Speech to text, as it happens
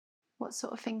What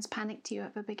sort of things panicked you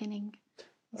at the beginning?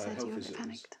 You said you were a bit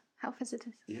panicked. Health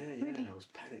visitors? Yeah, really? I was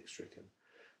panic-stricken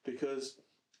because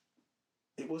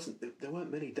there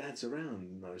weren't many dads around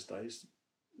in those days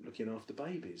looking after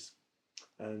babies.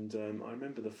 And I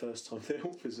remember the first time the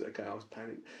health visitor came, I was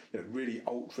panicked, really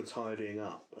ultra tidying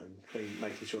up and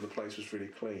making sure the place was really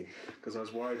clean, because I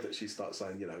was worried that she'd start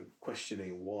saying,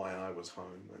 questioning why I was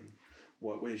home and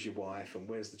where's your wife and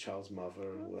where's the child's mother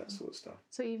and all that sort of stuff.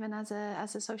 So even as a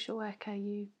social worker,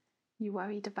 you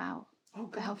worried about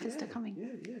the health visitor coming?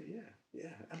 Yeah,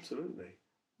 absolutely.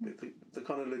 The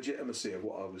kind of legitimacy of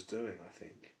what I was doing, I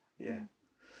think. Yeah,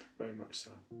 very much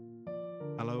so.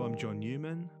 Hello, I'm John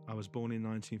Newman. I was born in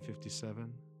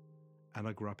 1957 and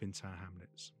I grew up in Tower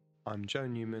Hamlets. I'm Joe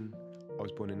Newman. I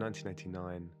was born in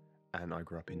 1989 and I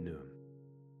grew up in Newham.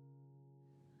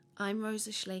 I'm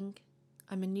Rosa Schling.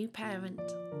 I'm a new parent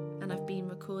and I've been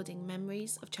recording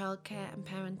memories of childcare and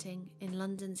parenting in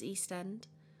London's East End.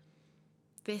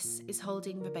 This is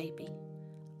Holding the Baby,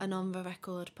 an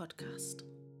on-the-record podcast.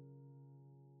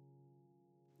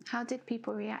 How did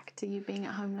people react to you being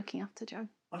at home looking after Joe?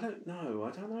 I don't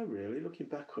know really, looking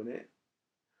back on it.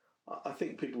 I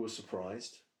think people were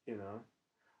surprised,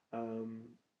 I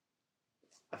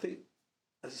think,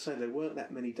 as I say, there weren't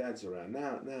that many dads around.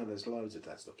 Now there's loads of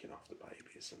dads looking after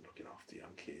babies and looking after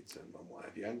young kids and what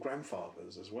have you, and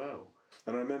grandfathers as well.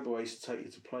 And I remember I used to take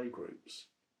you to playgroups.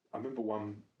 I remember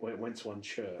went to one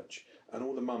church and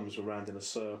all the mums were round in a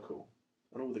circle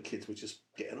and all the kids were just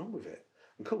getting on with it.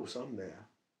 And of course I'm there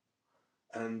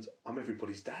and I'm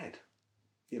everybody's dad.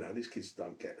 These kids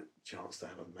don't get a chance to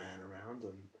have a man around,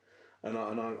 and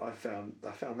I found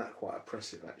that quite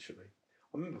oppressive, actually.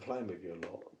 I remember playing with you a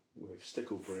lot with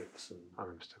stickle bricks and I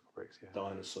remember stickle bricks, yeah.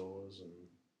 Dinosaurs,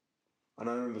 and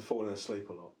I remember falling asleep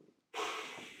a lot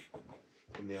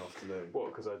in the afternoon.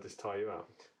 What? Because I just tie you out?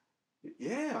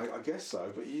 Yeah, I guess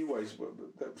so. But you always,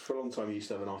 for a long time, you used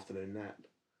to have an afternoon nap.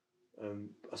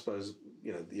 I suppose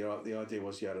the idea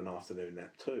was you had an afternoon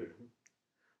nap too.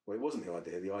 Well, it wasn't the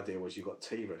idea. The idea was you got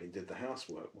tea ready and did the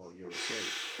housework while you were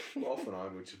asleep. But often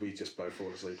we just both fall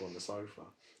asleep on the sofa.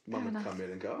 Mum would come in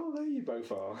and go, "Oh, there you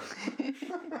both are."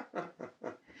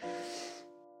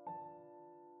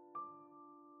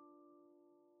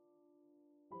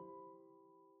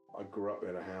 I grew up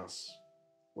in a house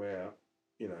where,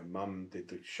 Mum did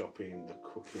the shopping, the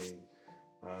cooking,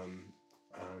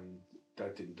 and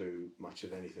Dad didn't do much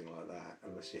of anything like that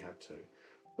unless he had to.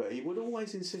 But he would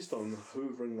always insist on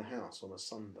hoovering the house on a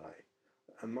Sunday,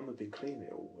 and Mum had been cleaning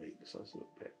it all week, so it's a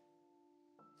little bit,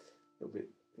 a bit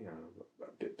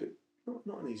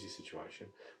not an easy situation.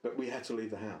 But we had to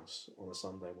leave the house on a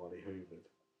Sunday while he hoovered.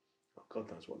 Oh,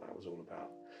 God knows what that was all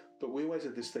about. But we always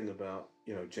had this thing about,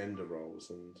 gender roles,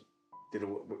 and we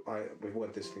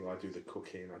had this thing. I do the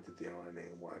cooking, I did the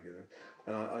ironing, and whatever,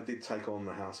 and I did take on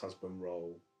the house husband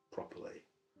role properly.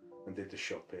 And did the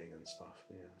shopping and stuff,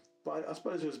 yeah. But I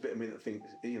suppose there was a bit of me that thinks,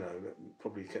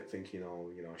 probably kept thinking,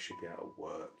 I should be out at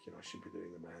work, I should be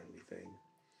doing the manly thing.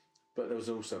 But there was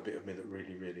also a bit of me that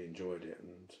really, really enjoyed it,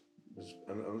 and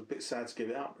I was a bit sad to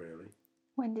give it up, really.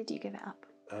 When did you give it up?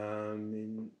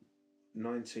 In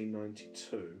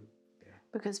 1992. Yeah.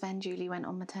 Because then Julie went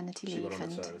on maternity leave. She went on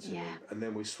maternity leave, and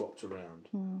then we swapped around,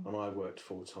 and I worked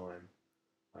full time,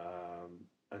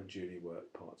 and Julie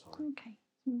worked part time. Okay.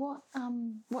 What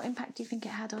impact do you think it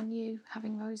had on you,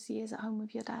 having those years at home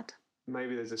with your dad?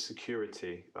 Maybe there's a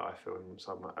security that I feel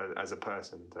inside as a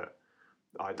person that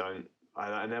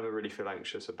I never really feel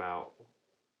anxious about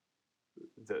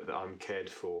that I'm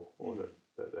cared for, or that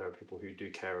there are people who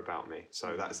do care about me.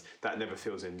 So that never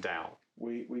feels in doubt.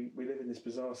 We live in this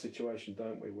bizarre situation,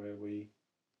 don't we, where we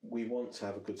want to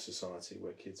have a good society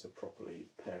where kids are properly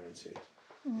parented.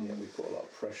 Yeah, we put a lot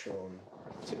of pressure on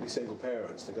particularly single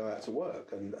parents to go out to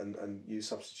work and use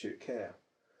substitute care.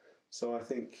 So I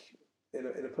think in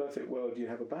a perfect world you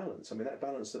have a balance. I mean, that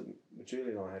balance that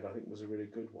Julie and I had, I think, was a really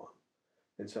good one,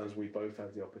 in terms of we both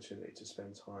had the opportunity to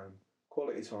spend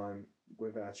quality time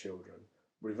with our children,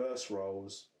 reverse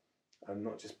roles, and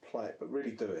not just play it, but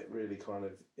really do it, really kind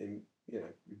of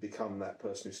become that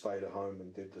person who stayed at home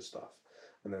and did the stuff,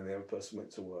 and then the other person went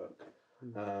to work.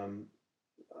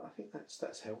 I think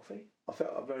that's healthy. I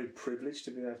felt very privileged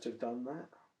to be able to have done that.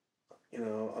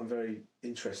 I'm very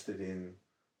interested in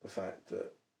the fact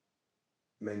that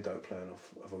men don't play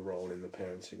enough of a role in the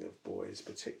parenting of boys,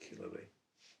 particularly,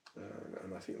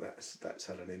 and I think that's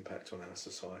had an impact on our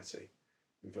society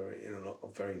in a lot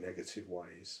of very negative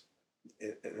ways.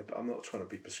 I'm not trying to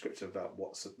be prescriptive about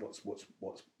what's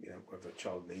whether a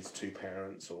child needs two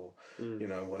parents or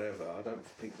whatever. I don't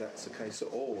think that's the case at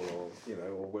all,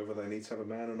 or whether they need to have a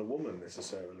man and a woman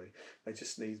necessarily. They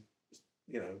just need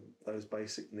those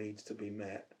basic needs to be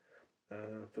met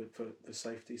for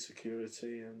safety,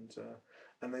 security, and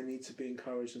they need to be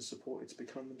encouraged and supported to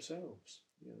become themselves.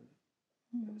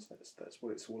 That's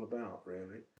what it's all about,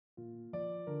 really.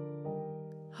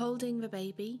 Holding the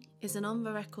Baby is an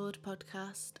on-the-record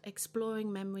podcast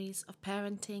exploring memories of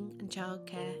parenting and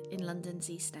childcare in London's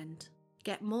East End.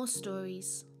 Get more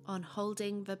stories on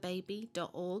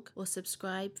holdingthebaby.org or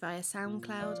subscribe via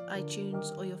SoundCloud,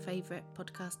 iTunes or your favourite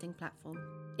podcasting platform.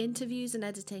 Interviews and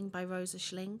editing by Rosa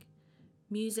Schling.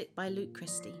 Music by Luke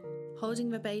Christie. Holding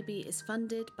the Baby is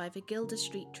funded by the Gilder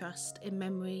Street Trust in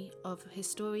memory of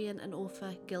historian and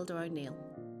author Gilda O'Neill.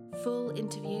 Full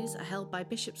interviews are held by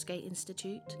Bishopsgate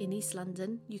Institute in East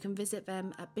London. You can visit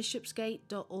them at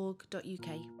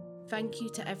bishopsgate.org.uk. Thank you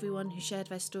to everyone who shared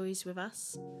their stories with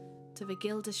us, to the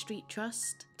Gilder Street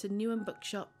Trust, to Newham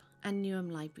Bookshop and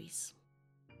Newham Libraries.